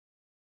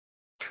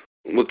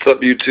What's up,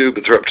 YouTube?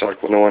 It's Rep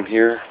Talk 101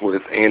 here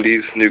with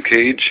Andy's new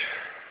cage.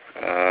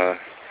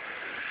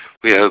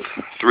 We have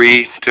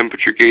 3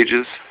 temperature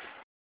gauges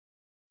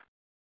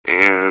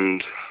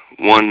and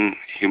 1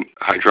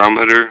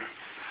 hydrometer.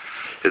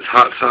 Its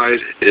hot side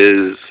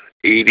is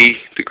 80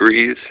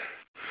 degrees.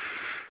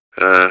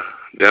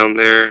 Down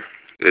there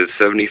is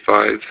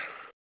 75.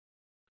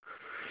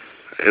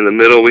 In the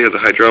middle we have the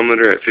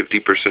hydrometer at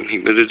 50%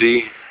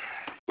 humidity.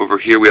 Over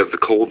here we have the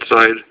cold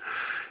side,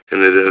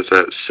 and it is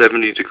at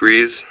 70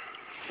 degrees.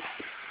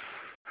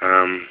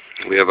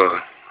 We have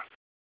a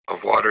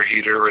water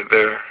heater right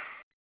there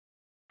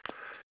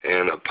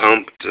and a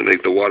pump to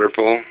make the water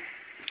fall.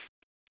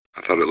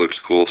 I thought it looked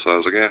cool, so I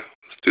was like, yeah,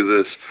 let's do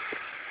this.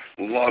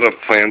 A lot of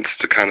plants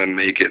to kind of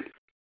make it,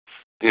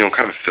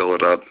 kind of fill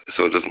it up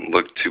so it doesn't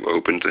look too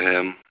open to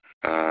him.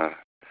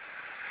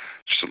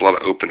 Just a lot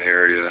of open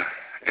area,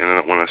 and I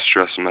don't want to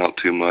stress him out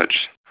too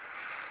much.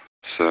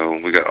 So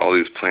we got all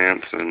these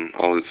plants and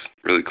all this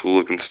really cool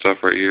looking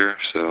stuff right here.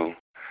 So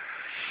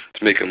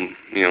to make him,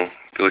 feel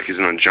like he's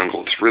in a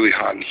jungle. It's really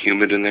hot and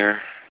humid in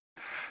there,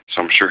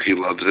 so I'm sure he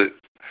loves it.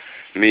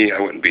 Me, I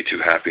wouldn't be too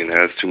happy in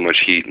there. It's too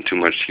much heat and too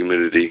much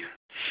humidity.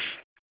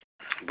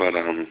 But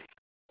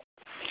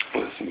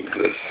let's move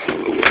this a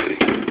little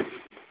bit.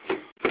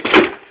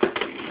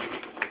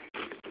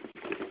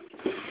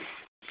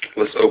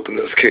 Let's open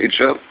this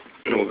cage up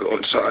and we'll go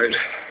inside.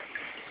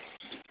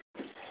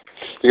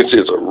 You can see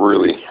it's a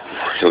really,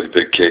 really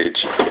big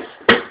cage.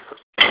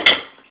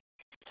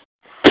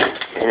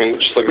 I mean,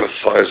 just look at the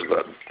size of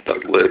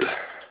that lid.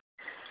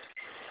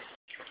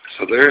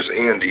 So there's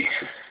Andy.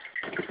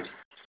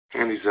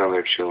 Andy's down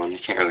there chilling. You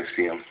can't really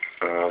see him.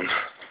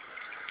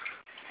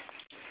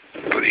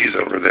 But he's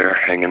over there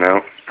hanging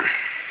out.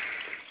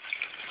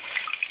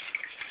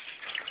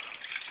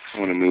 I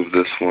want to move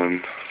this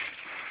one,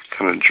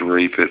 kind of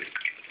drape it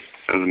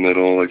in the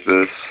middle like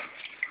this.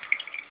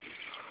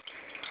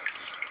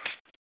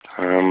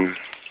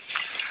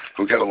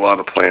 We've got a lot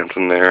of plants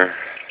in there,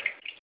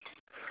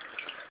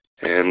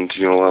 and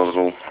a lot of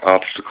little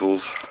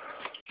obstacles.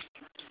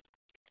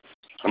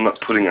 I'm not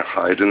putting a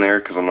hide in there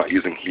because I'm not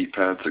using heat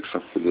pads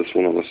except for this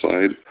one on the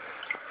side.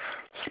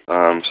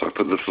 So I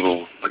put this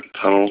little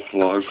tunnel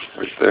log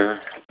right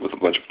there with a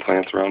bunch of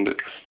plants around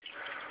it,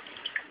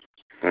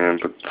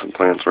 and put some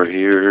plants right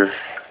here.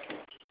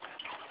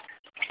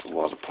 That's a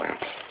lot of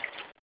plants.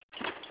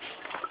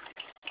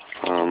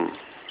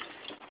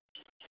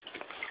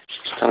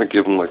 Just kind of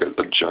give them like a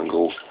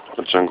jungle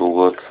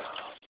look.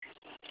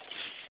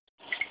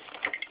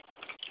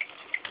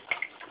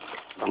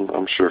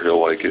 I'm sure he'll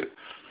like it.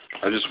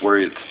 I just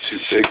worry it's too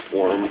big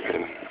for him,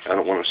 and I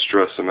don't want to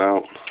stress him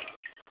out.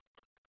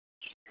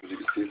 As you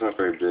can see, he's not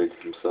very big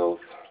himself.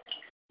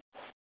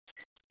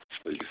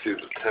 But you can see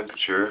the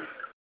temperature.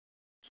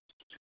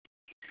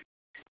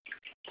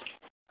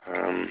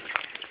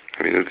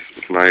 I mean,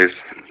 it's nice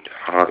and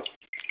hot,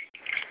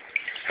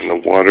 and the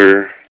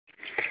water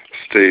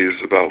stays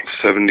about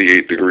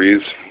 78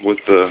 degrees with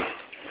the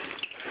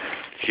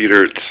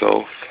heater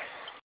itself.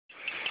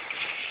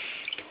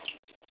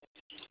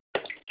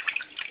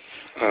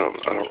 I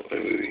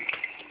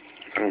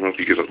don't know if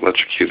you get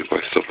electrocuted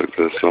by stuff like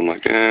this, so I'm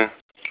like, don't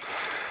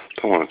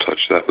want to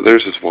touch that. But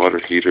there's his water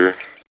heater.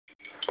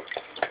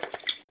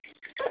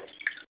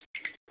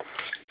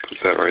 Put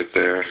that right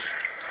there.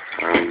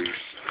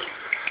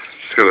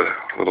 It's got a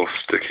little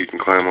stick you can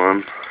climb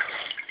on.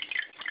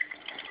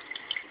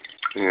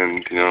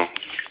 And,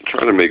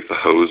 try to make the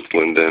hose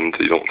blend in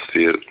so you don't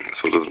see it,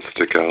 so it doesn't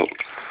stick out.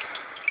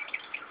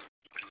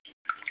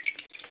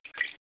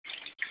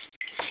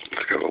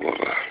 It's got a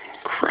lot of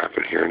crap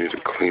in here. I need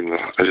to clean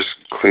that. I just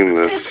cleaned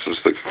this.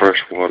 It's like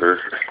fresh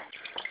water.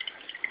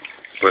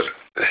 But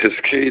his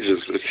cage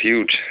is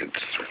huge.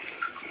 It's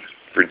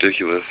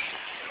ridiculous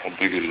how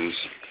big it is.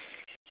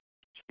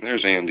 And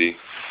there's Andy.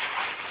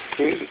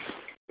 He's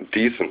a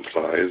decent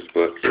size,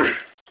 but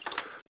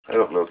I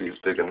don't know if he's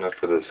big enough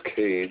for this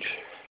cage.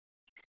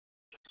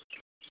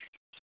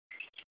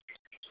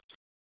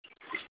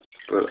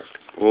 But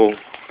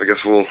I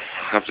guess we'll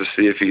have to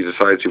see if he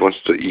decides he wants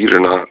to eat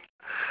or not.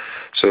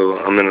 So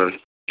I'm going to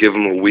give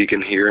him a week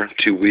in here,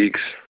 2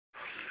 weeks,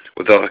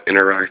 without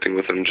interacting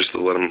with him, just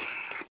to let him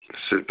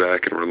sit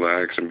back and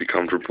relax and be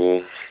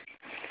comfortable.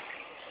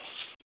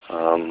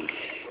 I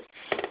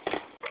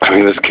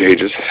mean, this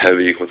cage is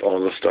heavy with all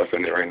the stuff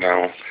in it right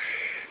now.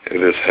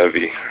 It is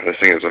heavy. This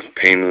thing is a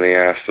pain in the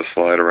ass to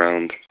slide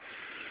around.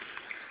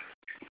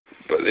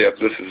 But yeah,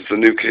 this is the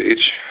new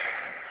cage,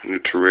 new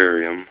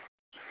terrarium.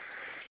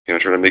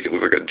 Trying to make it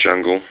look like a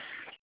jungle.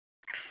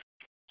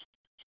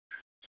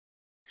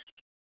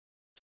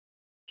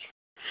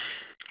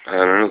 I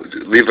don't know.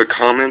 Leave a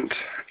comment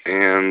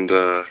and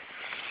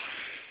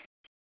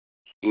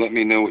let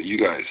me know what you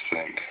guys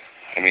think.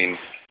 I mean,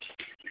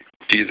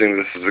 do you think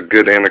this is a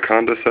good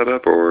anaconda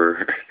setup,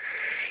 or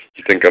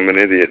you think I'm an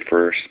idiot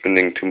for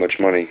spending too much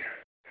money?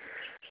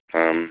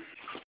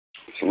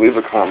 So leave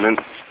a comment,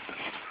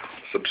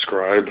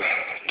 subscribe,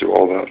 do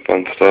all that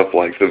fun stuff,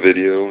 like the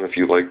video if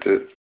you liked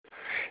it.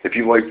 If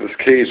you like this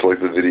cage, like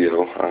the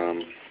video.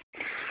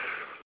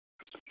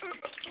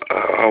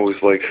 I always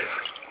like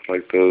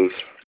those.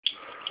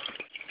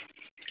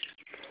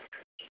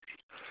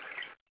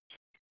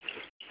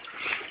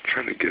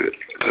 Trying to get it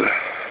to,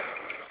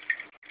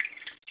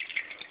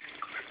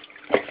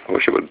 I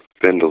wish it would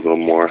bend a little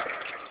more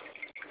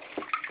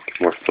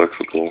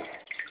flexible.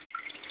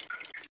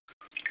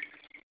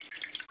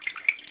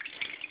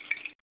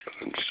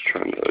 I'm just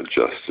trying to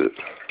adjust it.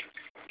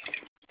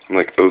 I'm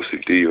like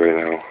OCD right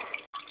now.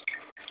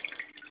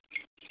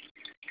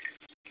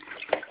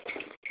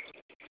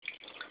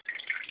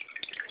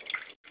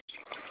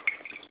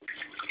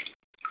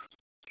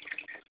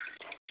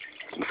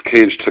 This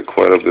cage took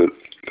quite a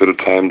bit of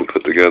time to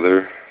put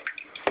together.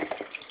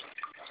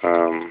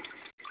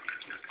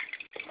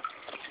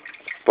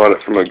 Bought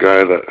it from a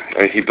guy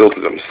that he built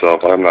it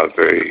himself. I'm not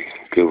very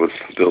good with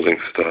building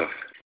stuff,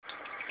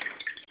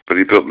 but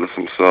he built this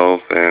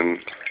himself, and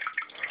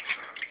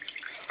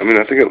I mean,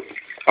 I think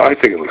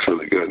it looks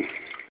really good.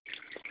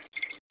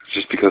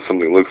 Just because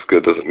something looks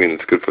good doesn't mean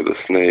it's good for the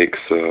snake.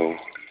 So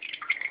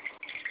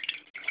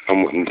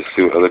I'm wanting to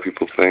see what other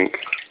people think.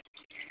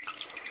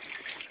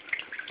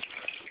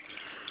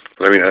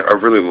 But I mean, I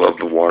really love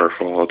the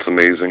waterfall. It's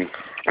amazing.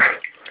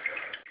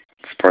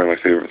 It's probably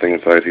my favorite thing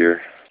inside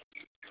here.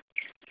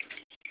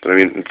 But I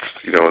mean,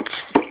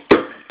 it's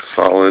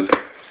solid,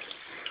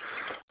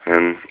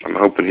 and I'm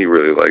hoping he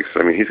really likes it.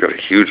 I mean, he's got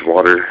a huge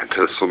water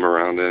to swim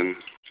around in.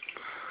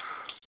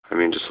 I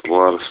mean, just a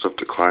lot of stuff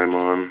to climb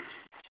on.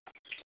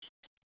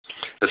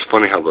 It's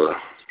funny how the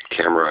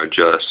camera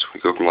adjusts. We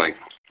go from like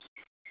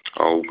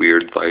all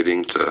weird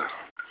lighting to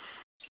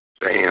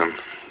bam.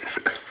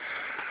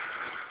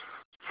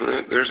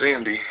 There's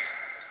Andy.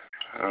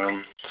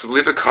 So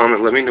leave a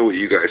comment. Let me know what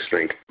you guys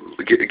think.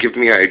 Give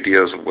me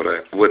ideas of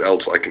what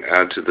else I can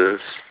add to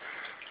this.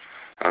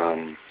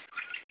 And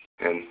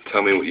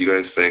tell me what you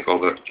guys think. All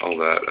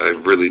that. I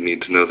really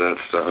need to know that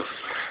stuff.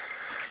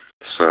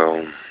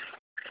 So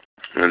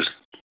just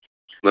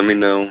let me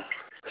know.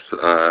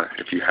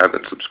 If you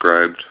haven't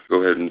subscribed,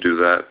 go ahead and do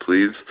that,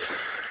 please.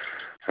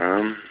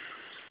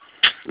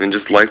 And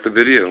just like the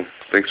video.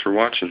 Thanks for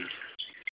watching.